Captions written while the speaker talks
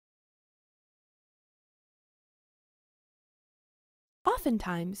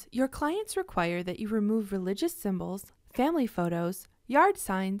Oftentimes, your clients require that you remove religious symbols, family photos, yard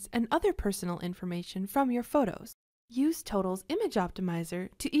signs, and other personal information from your photos. Use Total's Image Optimizer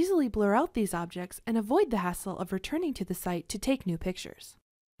to easily blur out these objects and avoid the hassle of returning to the site to take new pictures.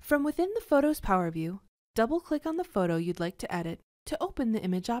 From within the Photos Power View, double-click on the photo you'd like to edit to open the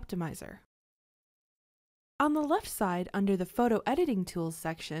Image Optimizer. On the left side, under the Photo Editing Tools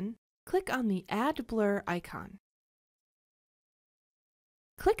section, click on the Add Blur icon.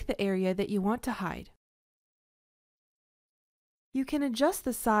 Click the area that you want to hide. You can adjust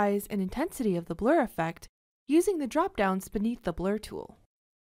the size and intensity of the blur effect using the drop-downs beneath the Blur tool.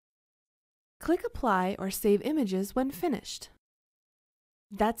 Click Apply or Save Images when finished.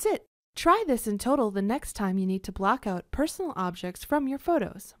 That's it! Try this in Total the next time you need to block out personal objects from your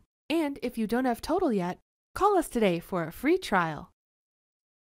photos. And if you don't have Total yet, call us today for a free trial.